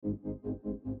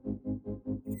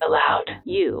allowed.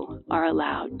 You are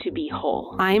allowed to be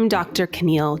whole. I'm Dr.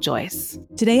 Keneal Joyce.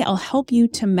 Today, I'll help you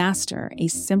to master a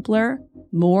simpler,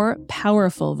 more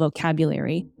powerful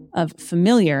vocabulary of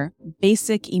familiar,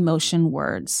 basic emotion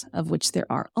words, of which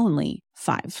there are only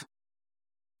 5.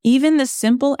 Even the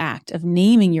simple act of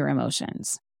naming your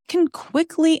emotions can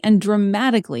quickly and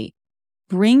dramatically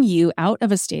bring you out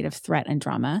of a state of threat and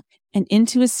drama and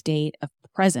into a state of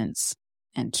presence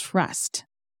and trust.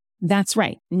 That's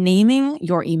right. Naming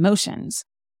your emotions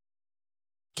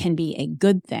can be a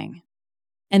good thing.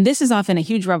 And this is often a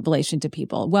huge revelation to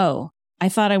people. Whoa, I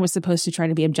thought I was supposed to try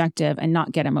to be objective and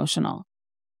not get emotional.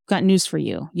 Got news for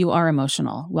you. You are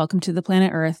emotional. Welcome to the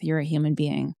planet Earth. You're a human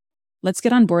being. Let's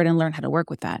get on board and learn how to work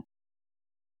with that.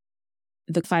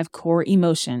 The 5 core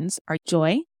emotions are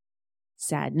joy,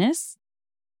 sadness,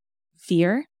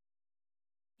 fear,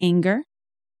 anger,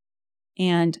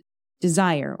 and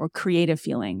desire or creative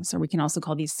feelings, or we can also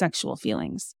call these sexual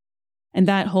feelings. And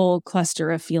that whole cluster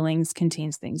of feelings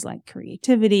contains things like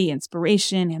creativity,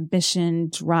 inspiration, ambition,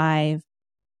 drive,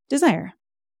 desire.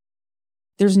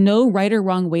 There's no right or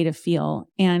wrong way to feel,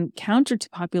 and counter to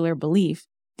popular belief,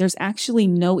 there's actually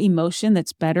no emotion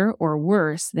that's better or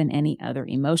worse than any other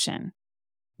emotion.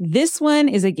 This one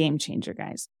is a game changer,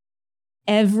 guys.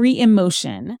 Every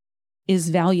emotion is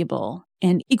valuable,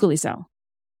 and equally so.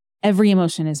 Every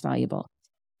emotion is valuable.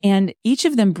 And each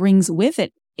of them brings with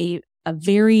it a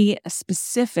very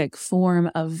specific form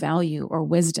of value or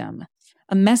wisdom,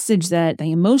 a message that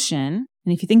the emotion,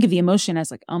 and if you think of the emotion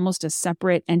as like almost a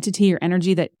separate entity or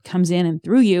energy that comes in and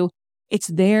through you, it's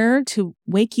there to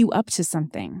wake you up to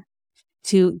something,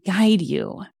 to guide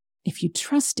you, if you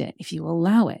trust it, if you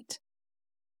allow it.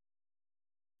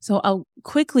 So I'll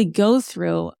quickly go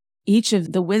through each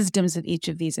of the wisdoms of each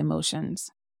of these emotions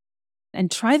and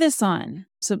try this on.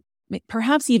 So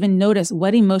perhaps even notice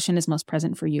what emotion is most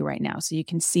present for you right now so you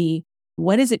can see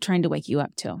what is it trying to wake you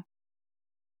up to.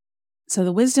 So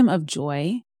the wisdom of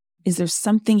joy is there's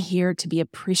something here to be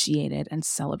appreciated and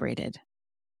celebrated.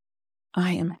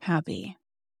 I am happy.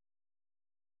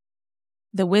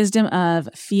 The wisdom of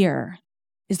fear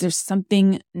is there's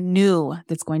something new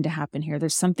that's going to happen here.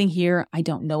 There's something here I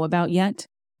don't know about yet.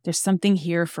 There's something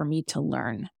here for me to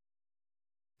learn.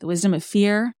 The wisdom of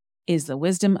fear is the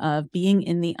wisdom of being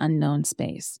in the unknown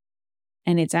space.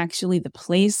 And it's actually the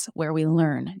place where we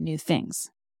learn new things.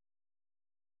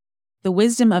 The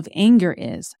wisdom of anger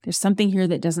is there's something here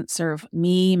that doesn't serve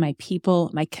me, my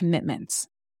people, my commitments,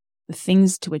 the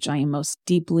things to which I am most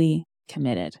deeply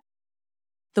committed.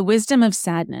 The wisdom of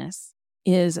sadness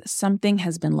is something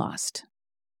has been lost.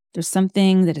 There's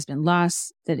something that has been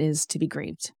lost that is to be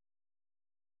grieved.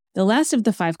 The last of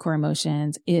the 5 core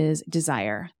emotions is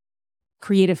desire,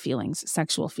 creative feelings,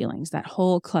 sexual feelings, that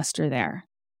whole cluster there.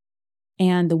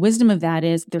 And the wisdom of that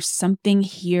is there's something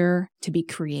here to be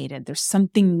created. There's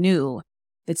something new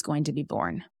that's going to be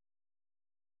born.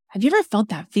 Have you ever felt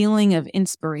that feeling of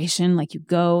inspiration? Like you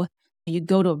go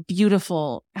to a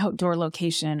beautiful outdoor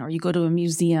location, or you go to a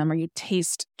museum, or you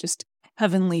taste just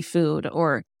heavenly food,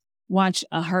 or watch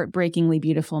a heartbreakingly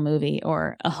beautiful movie,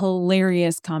 or a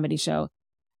hilarious comedy show.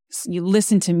 You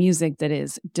listen to music that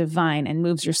is divine and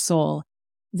moves your soul.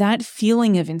 That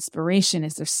feeling of inspiration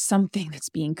is there's something that's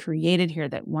being created here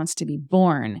that wants to be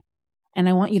born. And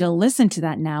I want you to listen to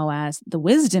that now as the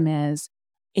wisdom is,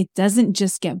 it doesn't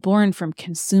just get born from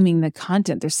consuming the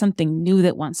content. There's something new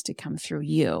that wants to come through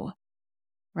you,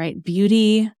 right?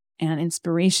 Beauty and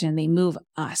inspiration, they move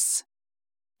us.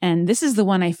 And this is the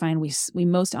one I find we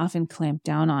most often clamp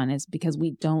down on, is because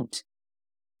we don't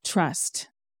trust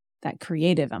that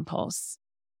creative impulse.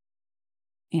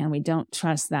 And we don't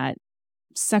trust that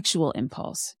sexual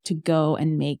impulse to go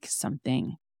and make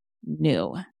something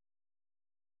new.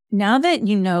 Now that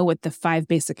you know what the 5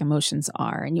 basic emotions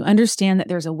are, and you understand that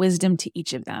there's a wisdom to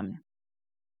each of them,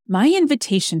 my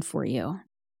invitation for you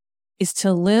is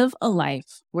to live a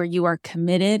life where you are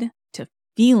committed to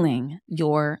feeling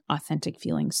your authentic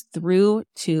feelings through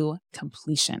to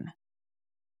completion.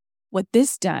 What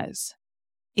this does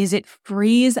is it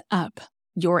frees up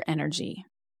your energy.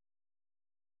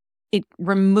 It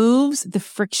removes the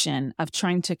friction of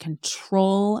trying to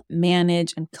control,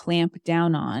 manage, and clamp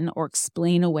down on, or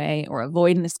explain away, or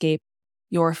avoid and escape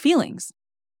your feelings.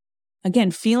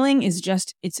 Again, feeling is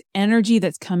just, it's energy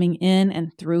that's coming in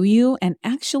and through you and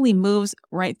actually moves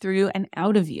right through and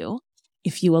out of you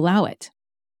if you allow it.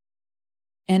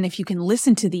 And if you can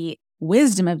listen to the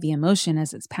wisdom of the emotion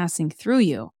as it's passing through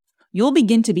you, you'll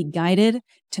begin to be guided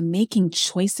to making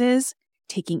choices,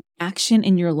 taking action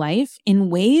in your life in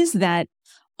ways that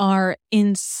are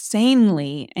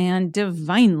insanely and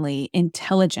divinely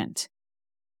intelligent.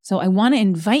 So I want to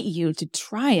invite you to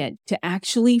try it, to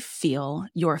actually feel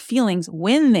your feelings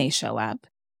when they show up,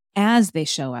 as they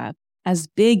show up, as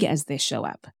big as they show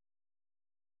up.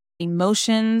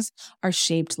 Emotions are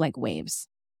shaped like waves.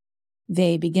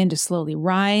 They begin to slowly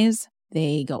rise,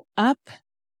 they go up,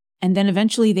 and then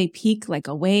eventually they peak like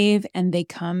a wave and they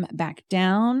come back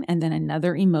down, and then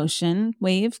another emotion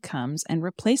wave comes and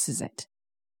replaces it.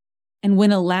 And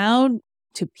when allowed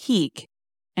to peak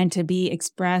and to be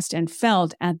expressed and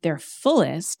felt at their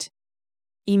fullest,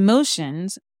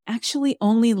 emotions actually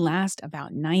only last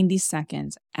about 90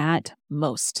 seconds at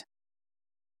most.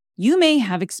 You may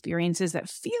have experiences that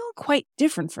feel quite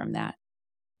different from that.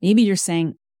 Maybe you're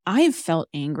saying, I've felt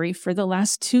angry for the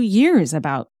last 2 years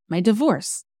about my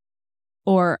divorce.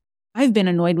 Or I've been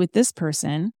annoyed with this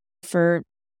person for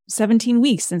 17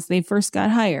 weeks since they first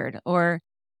got hired. Or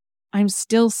I'm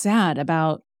still sad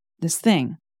about this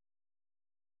thing.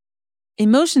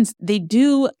 Emotions, they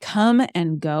do come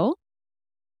and go,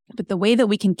 but the way that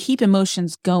we can keep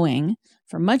emotions going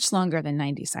for much longer than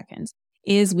 90 seconds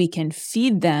is we can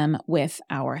feed them with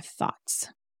our thoughts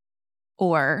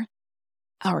or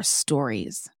our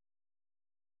stories.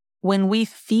 When we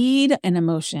feed an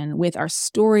emotion with our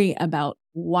story about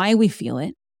why we feel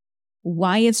it,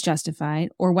 why it's justified,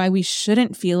 or why we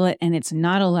shouldn't feel it and it's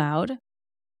not allowed,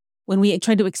 when we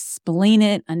try to explain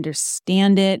it,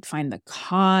 understand it, find the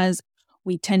cause,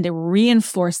 we tend to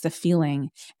reinforce the feeling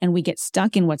and we get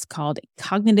stuck in what's called a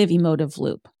cognitive emotive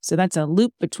loop. So that's a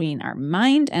loop between our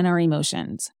mind and our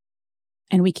emotions.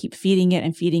 And we keep feeding it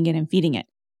and feeding it and feeding it.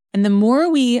 And the more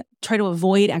we try to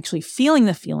avoid actually feeling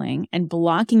the feeling and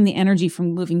blocking the energy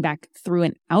from moving back through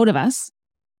and out of us,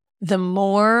 the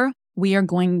more we are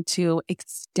going to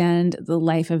extend the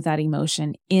life of that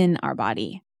emotion in our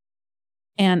body.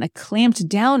 And a clamped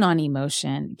down on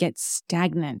emotion gets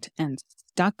stagnant and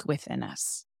stuck within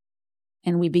us.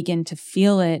 And we begin to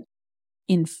feel it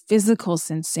in physical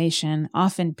sensation,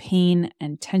 often pain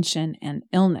and tension and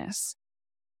illness,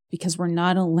 because we're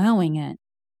not allowing it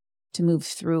to move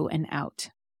through and out.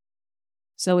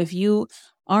 So if you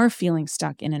are feeling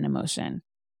stuck in an emotion,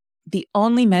 the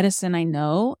only medicine I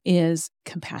know is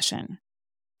compassion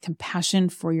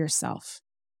for yourself.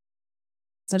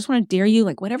 So I just want to dare you,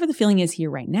 like whatever the feeling is here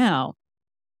right now,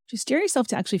 just dare yourself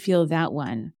to actually feel that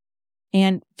one.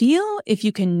 And feel if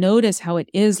you can notice how it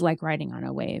is like riding on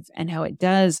a wave and how it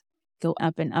does go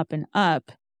up and up and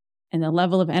up. And the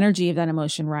level of energy of that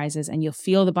emotion rises and you'll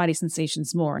feel the body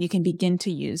sensations more. You can begin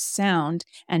to use sound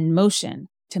and motion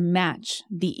to match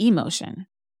the emotion.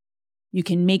 You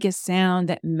can make a sound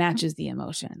that matches the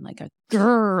emotion, like a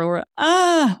grrr or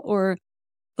ah or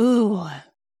ooh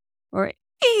or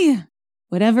ee,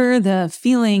 whatever the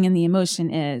feeling and the emotion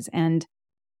is, and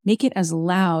make it as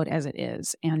loud as it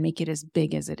is and make it as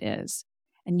big as it is.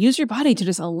 And use your body to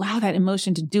just allow that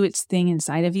emotion to do its thing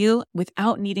inside of you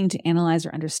without needing to analyze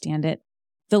or understand it.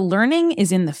 The learning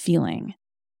is in the feeling.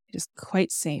 It is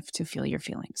quite safe to feel your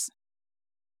feelings.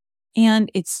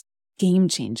 And it's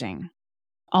game-changing.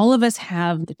 All of us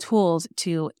have the tools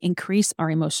to increase our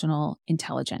emotional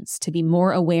intelligence, to be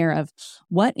more aware of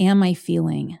what am I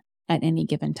feeling at any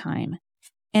given time.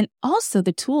 And also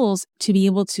the tools to be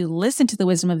able to listen to the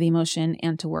wisdom of the emotion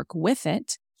and to work with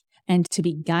it and to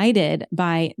be guided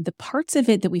by the parts of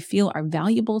it that we feel are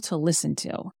valuable to listen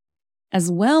to,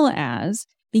 as well as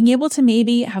being able to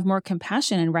maybe have more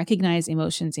compassion and recognize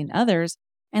emotions in others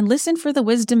and listen for the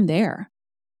wisdom there.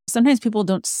 Sometimes people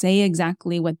don't say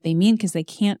exactly what they mean because they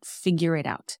can't figure it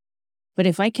out. But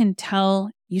if I can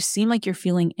tell you seem like you're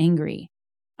feeling angry,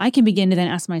 I can begin to then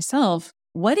ask myself,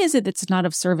 what is it that's not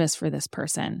of service for this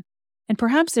person? And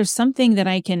perhaps there's something that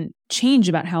I can change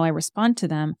about how I respond to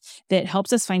them that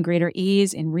helps us find greater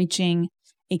ease in reaching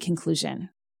a conclusion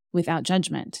without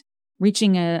judgment,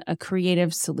 reaching a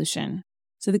creative solution.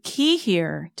 So the key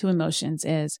here to emotions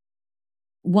is,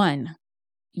 1,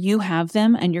 you have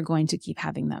them and you're going to keep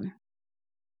having them.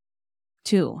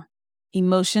 2,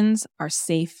 emotions are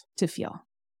safe to feel.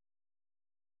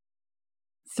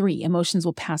 3, emotions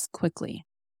will pass quickly.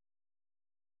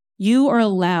 You are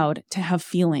allowed to have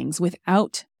feelings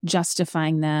without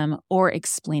justifying them or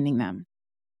explaining them.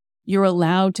 You're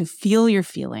allowed to feel your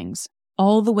feelings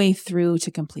all the way through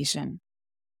to completion.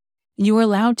 You are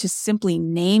allowed to simply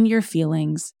name your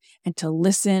feelings and to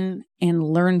listen and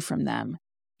learn from them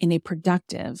in a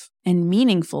productive and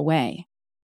meaningful way.